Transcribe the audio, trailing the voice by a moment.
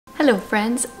Hello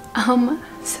friends.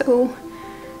 So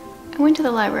I went to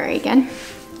the library again.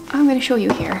 I'm going to show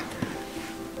you here.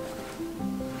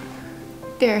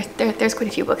 There's quite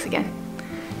a few books again.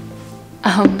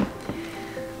 I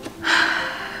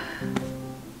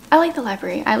like the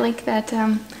library. I like that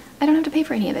I don't have to pay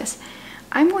for any of this.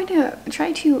 I'm going to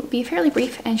try to be fairly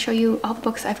brief and show you all the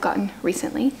books I've gotten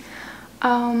recently.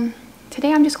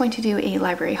 Today I'm just going to do a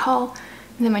library haul,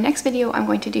 and then my next video I'm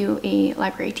going to do a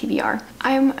library TBR.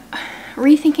 I'm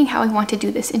rethinking how I want to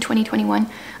do this in 2021.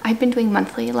 I've been doing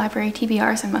monthly library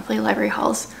TBRs and monthly library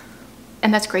hauls,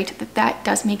 and that's great. That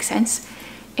does make sense,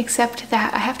 except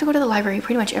that I have to go to the library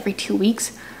pretty much every 2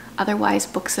 weeks. Otherwise,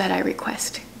 books that I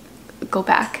request go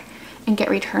back and get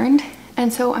returned.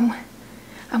 And so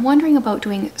I'm wondering about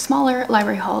doing smaller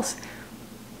library hauls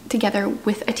together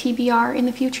with a TBR in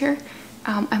the future.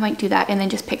 I might do that and then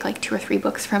just pick like 2 or 3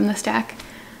 books from the stack.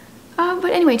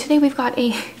 But anyway, today we've got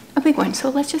a big one, so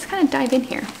let's just kind of dive in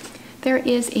here. There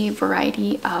is a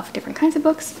variety of different kinds of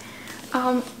books.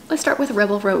 Let's start with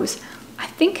Rebel Rose. I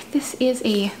think this is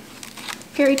a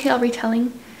fairy tale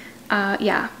retelling.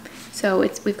 Yeah, so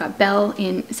we've got Belle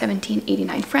in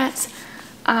 1789 France.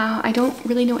 I don't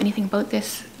really know anything about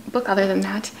this book other than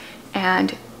that,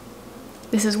 and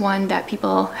this is one that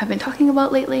people have been talking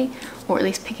about lately, or at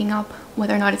least picking up.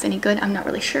 Whether or not it's any good, I'm not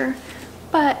really sure,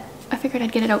 but I figured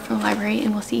I'd get it out from the library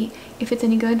and we'll see if it's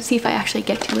any good, see if I actually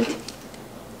get to it.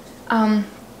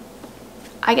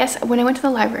 I guess when I went to the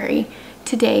library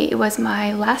today, it was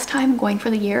my last time going for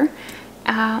the year,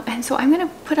 and so I'm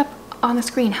gonna put up on the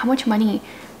screen how much money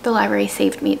the library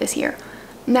saved me this year.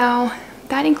 Now,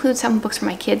 that includes some books for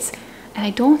my kids, and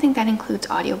I don't think that includes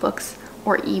audiobooks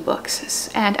or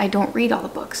ebooks, and I don't read all the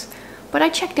books, but I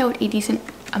checked out a decent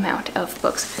amount of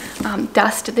books.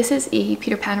 Dust, this is a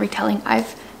Peter Pan retelling.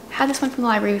 I've had this one from the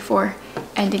library before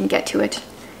and didn't get to it,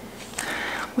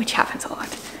 which happens a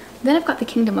lot. Then I've got The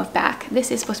Kingdom of Back. This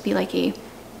is supposed to be like a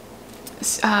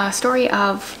story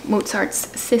of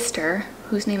Mozart's sister,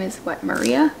 whose name is what,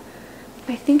 Maria,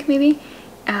 I think maybe,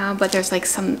 but there's like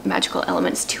some magical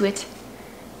elements to it.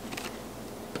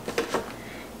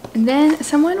 And then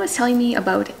someone was telling me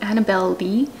about Annabelle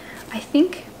Lee. I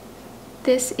think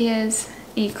this is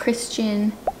a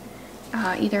Christian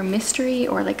either mystery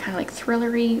or like kind of like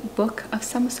thrillery book of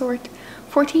some sort.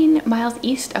 14 miles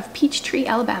east of Peachtree,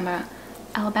 Alabama,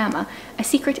 a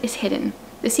secret is hidden.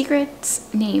 The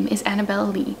secret's name is Annabelle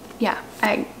Lee. Yeah,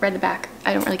 I read the back.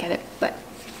 I don't really get it, but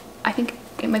I think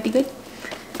it might be good.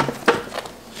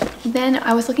 Then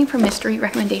I was looking for mystery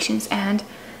recommendations, and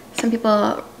some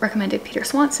people recommended Peter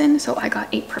Swanson, so I got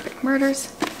 8 Perfect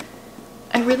Murders.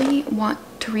 I really want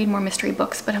to read more mystery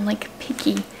books, but I'm like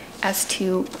picky as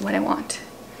to what I want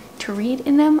to read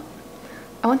in them.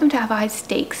 I want them to have high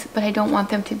stakes, but I don't want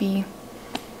them to be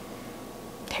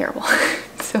terrible.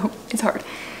 So it's hard.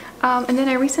 And then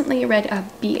I recently read a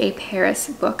B.A. Paris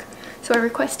book, so I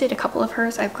requested a couple of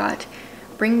hers. I've got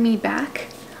Bring Me Back.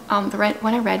 The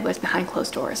one I read was Behind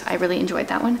Closed Doors. I really enjoyed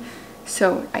that one.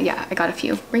 So yeah, I got a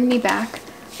few. Bring Me Back.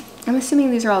 I'm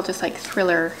assuming these are all just like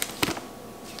thriller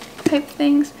type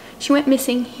things. She went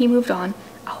missing, he moved on.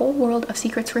 A whole world of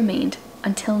secrets remained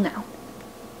until now.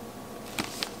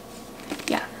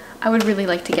 Yeah, I would really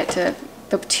like to get to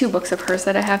the 2 books of hers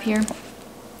that I have here.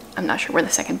 I'm not sure where the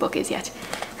second book is yet.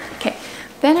 Okay,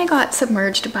 then I got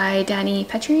Submerged by Dani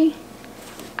Petrie.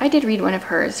 I did read one of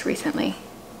hers recently.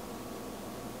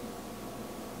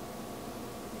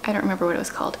 I don't remember what it was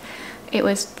called. It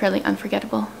was fairly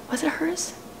unforgettable. Was it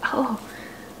hers? Oh,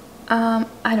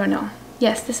 I don't know.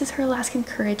 Yes, this is her Alaskan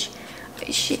Courage.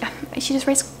 She just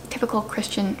writes typical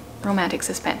Christian romantic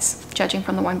suspense, judging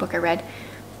from the one book I read.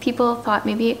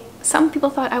 Some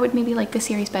people thought I would maybe like this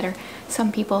series better.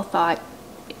 Some people thought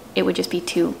it would just be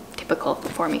too typical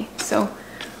for me. So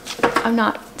I'm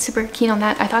not super keen on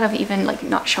that. I thought of even like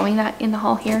not showing that in the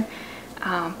haul here,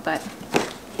 but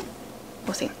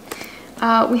we'll see.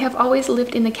 We Have Always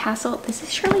Lived in the Castle. This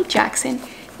is Shirley Jackson.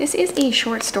 This is a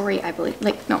short story, I believe.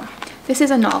 Like, no, this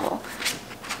is a novel.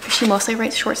 She mostly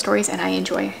writes short stories, and I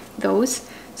enjoy those,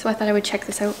 so I thought I would check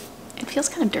this out. It feels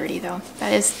kind of dirty, though.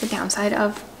 That is the downside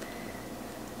of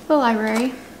the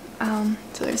library.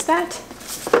 So there's that.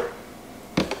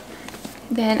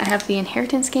 Then I have The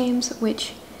Inheritance Games,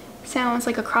 which sounds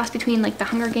like a cross between like The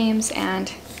Hunger Games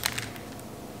and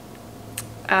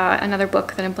another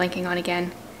book that I'm blanking on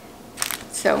again.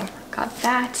 So got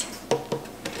that.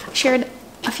 I shared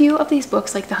a few of these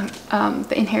books, like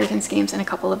the Inheritance Games and a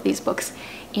couple of these books,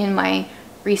 in my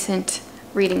recent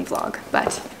reading vlog,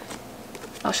 but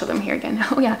I'll show them here again.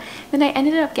 Oh yeah, then I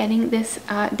ended up getting this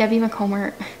Debbie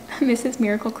McComber Mrs.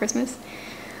 Miracle Christmas.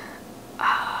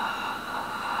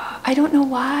 I don't know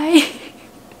why.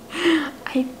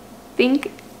 I think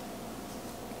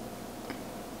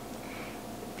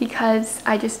because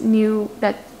I just knew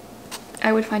that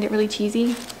I would find it really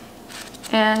cheesy,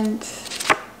 and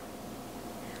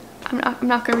I'm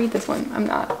not gonna read this one.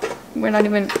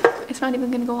 It's not even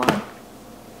gonna go on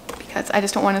because I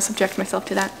just don't want to subject myself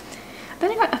to that.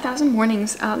 Then I got 1,000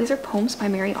 Mornings. These are poems by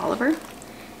Mary Oliver.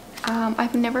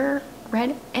 I've never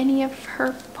read any of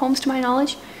her poems to my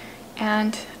knowledge,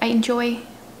 and I enjoy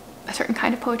a certain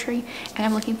kind of poetry, and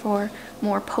I'm looking for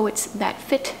more poets that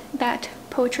fit that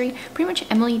poetry. Pretty much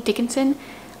Emily Dickinson,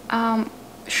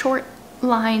 short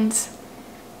lines.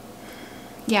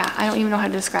 Yeah, I don't even know how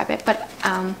to describe it, but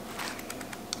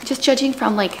just judging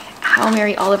from like how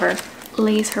Mary Oliver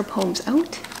lays her poems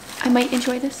out, I might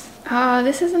enjoy this.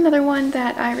 This is another one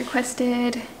that I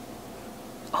requested.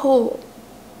 Oh,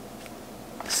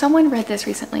 someone read this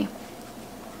recently.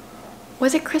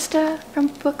 Was it Krista from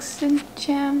Books and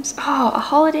Jams? Oh, A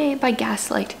Holiday by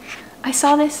Gaslight. I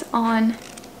saw this on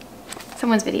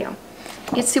someone's video.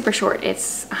 It's super short.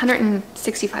 It's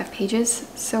 165 pages,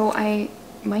 so I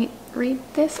might read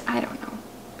this. I don't know.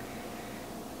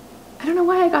 I don't know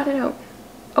why I got it out.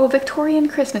 Oh, Victorian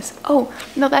Christmas. Oh,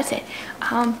 no, that's it.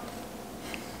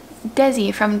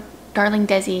 Desi from Darling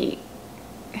Desi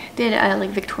did a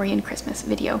like Victorian Christmas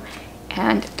video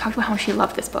and talked about how she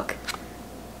loved this book.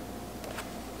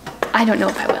 I don't know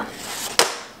if I will.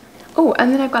 Oh,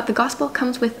 and then I've got The Gospel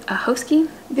Comes with a House Key.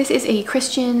 This is a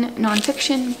Christian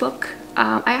nonfiction book.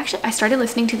 I started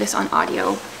listening to this on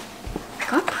audio. I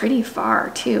got pretty far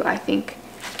too, I think,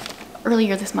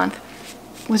 earlier this month.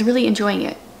 Was really enjoying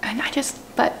it. And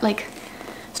but like,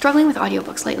 struggling with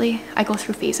audiobooks lately. I go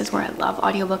through phases where I love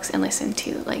audiobooks and listen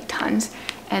to like tons,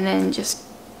 and then just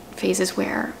phases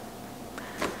where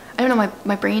I don't know,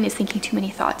 my brain is thinking too many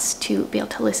thoughts to be able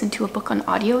to listen to a book on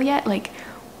audio yet. Like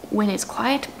when it's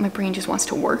quiet, my brain just wants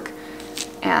to work,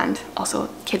 and also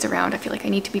kids around, I feel like I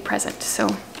need to be present. So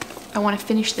I want to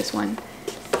finish this one.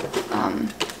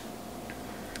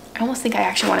 I almost think I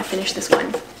actually want to finish this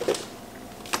one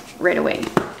right away.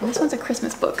 And this one's a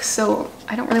Christmas book, so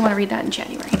I don't really want to read that in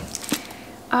January.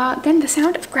 Then The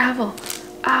Sound of Gravel.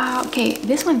 Okay,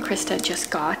 this one Krista just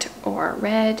got or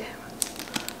read.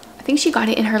 I think she got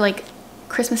it in her like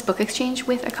Christmas book exchange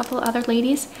with a couple of other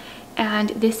ladies, and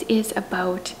this is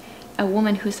about a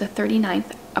woman who's the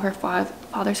 39th of her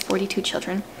father's 42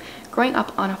 children, growing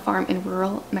up on a farm in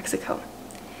rural Mexico.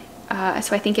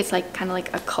 So I think it's like kind of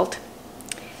like a cult.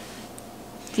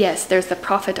 Yes, there's the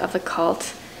prophet of the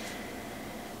cult.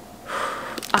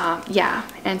 Yeah,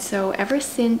 and so ever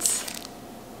since,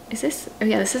 oh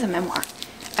yeah, this is a memoir.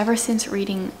 Ever since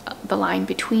reading The Line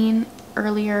Between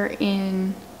earlier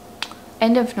in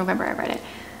end of November, I read it.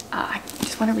 I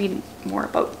just want to read more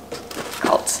about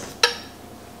cults.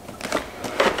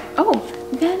 Oh,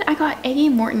 then I got Aggie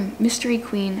Morton, Mystery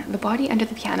Queen, The Body Under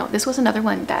the Piano. This was another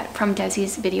one that from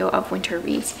Desi's video of Winter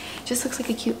Reads. Just looks like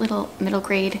a cute little middle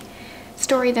grade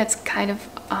story that's kind of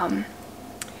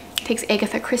takes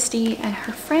Agatha Christie and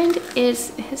her friend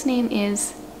his name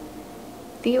is,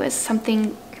 I think it was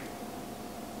something,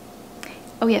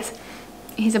 oh yes,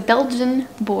 he's a Belgian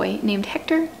boy named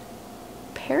Hector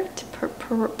Perrot,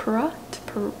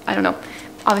 I don't know,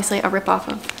 obviously a ripoff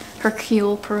of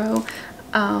Hercule Poirot,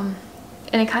 and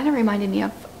it kind of reminded me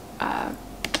of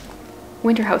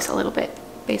Winter House a little bit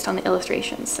based on the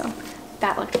illustrations, so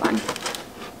that looked fun.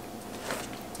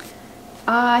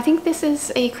 I think this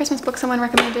is a Christmas book someone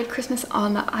recommended, Christmas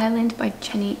on the Island by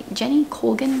Jenny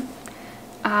Colgan.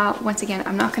 Once again,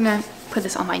 I'm not gonna put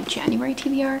this on my January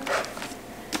TBR.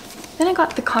 Then I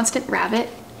got The Constant Rabbit,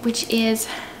 which is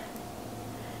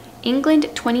England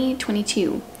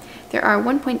 2022. There are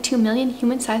 1.2 million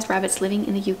human-sized rabbits living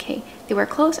in the UK. They wear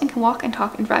clothes and can walk and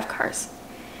talk and drive cars.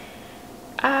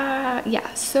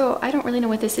 Yeah, so I don't really know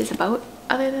what this is about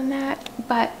other than that,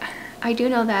 but I do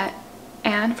know that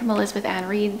Anne from Elizabeth Ann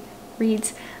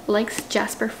Reads likes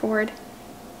Jasper Fforde,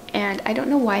 and I don't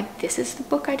know why this is the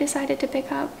book I decided to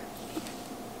pick up,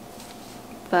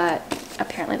 but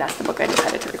apparently that's the book I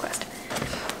decided to request.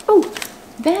 Oh,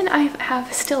 then I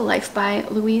have Still Life by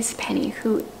Louise Penny,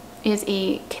 who is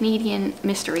a Canadian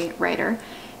mystery writer,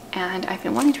 and I've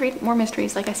been wanting to read more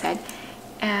mysteries, like I said,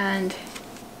 and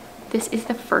this is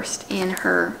the first in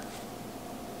her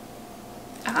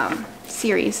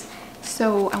series.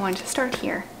 So I wanted to start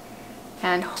here,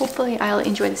 and hopefully I'll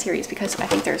enjoy the series because I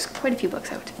think there's quite a few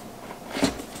books out.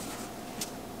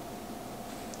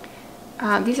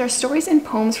 These are stories and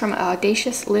poems from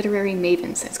audacious literary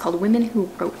mavens. It's called Women Who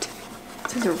Wrote.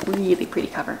 This is a really pretty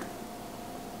cover.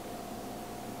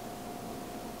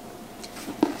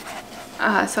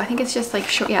 So I think it's just like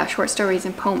short stories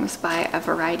and poems by a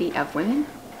variety of women.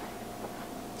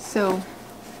 So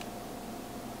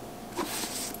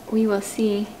we will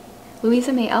see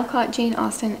Louisa May Alcott, Jane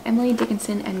Austen, Emily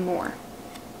Dickinson, and more.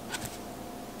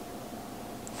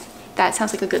 That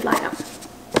sounds like a good lineup.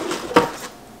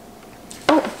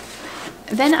 Oh,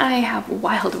 then I have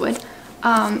Wildwood.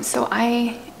 So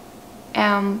I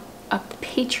am a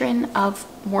patron of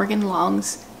Morgan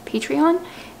Long's Patreon,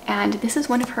 and this is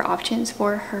one of her options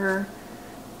for her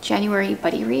January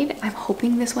buddy read. I'm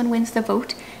hoping this one wins the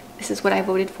vote. This is what I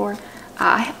voted for.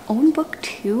 I own book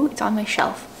 2, it's on my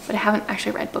shelf, but I haven't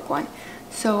actually read book 1.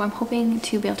 So I'm hoping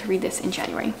to be able to read this in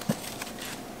January.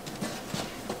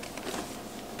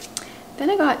 Then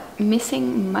I got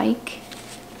Missing Mike.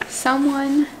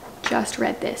 Someone just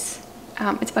read this.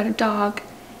 It's about a dog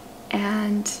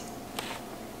and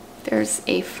there's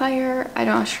a fire. I'm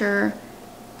not sure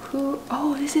who.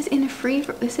 Oh, this is a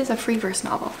free verse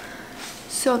novel.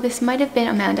 So this might have been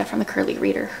Amanda from the Curly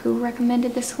Reader who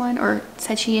recommended this one or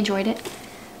said she enjoyed it.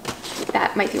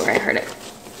 That might be where I heard it.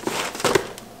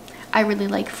 I really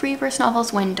like free verse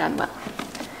novels when done well.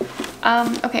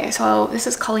 Okay, so this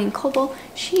is Colleen Coble.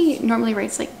 She normally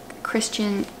writes like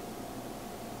Christian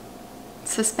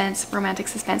suspense, romantic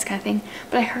suspense kind of thing,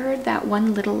 but I heard that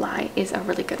One Little Lie is a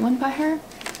really good one by her.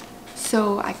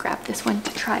 So I grabbed this one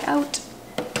to try out.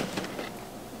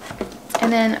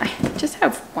 And then I just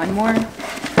have one more.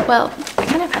 Well, I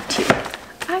kind of have two.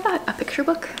 I got a picture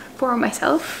book for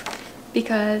myself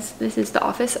because this is The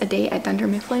Office, A Day at Dunder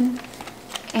Mifflin,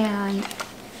 and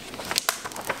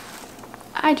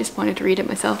I just wanted to read it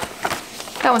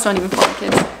myself. That one's not even for my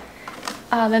kids.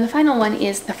 Then the final one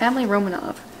is The Family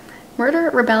Romanov, Murder,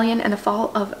 Rebellion, and the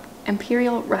Fall of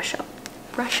Imperial Russia.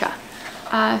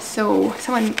 So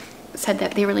someone said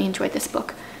that they really enjoyed this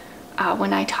book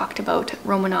when I talked about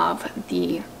Romanov,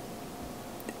 the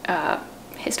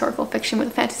historical fiction with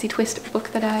a fantasy twist book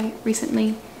that I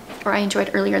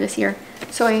enjoyed earlier this year.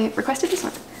 So I requested this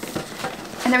one.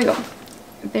 And there we go.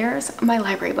 There's my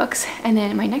library books. And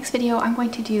then in my next video, I'm going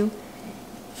to do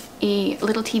a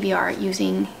little TBR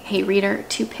using Hey Reader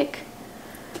to pick,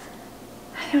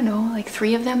 I don't know, like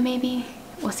 3 of them maybe.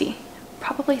 We'll see.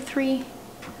 Probably 3.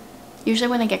 Usually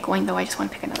when I get going though, I just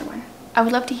want to pick another one. I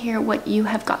would love to hear what you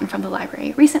have gotten from the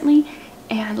library recently,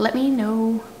 and let me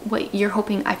know what you're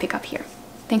hoping I pick up here.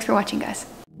 Thanks for watching, guys.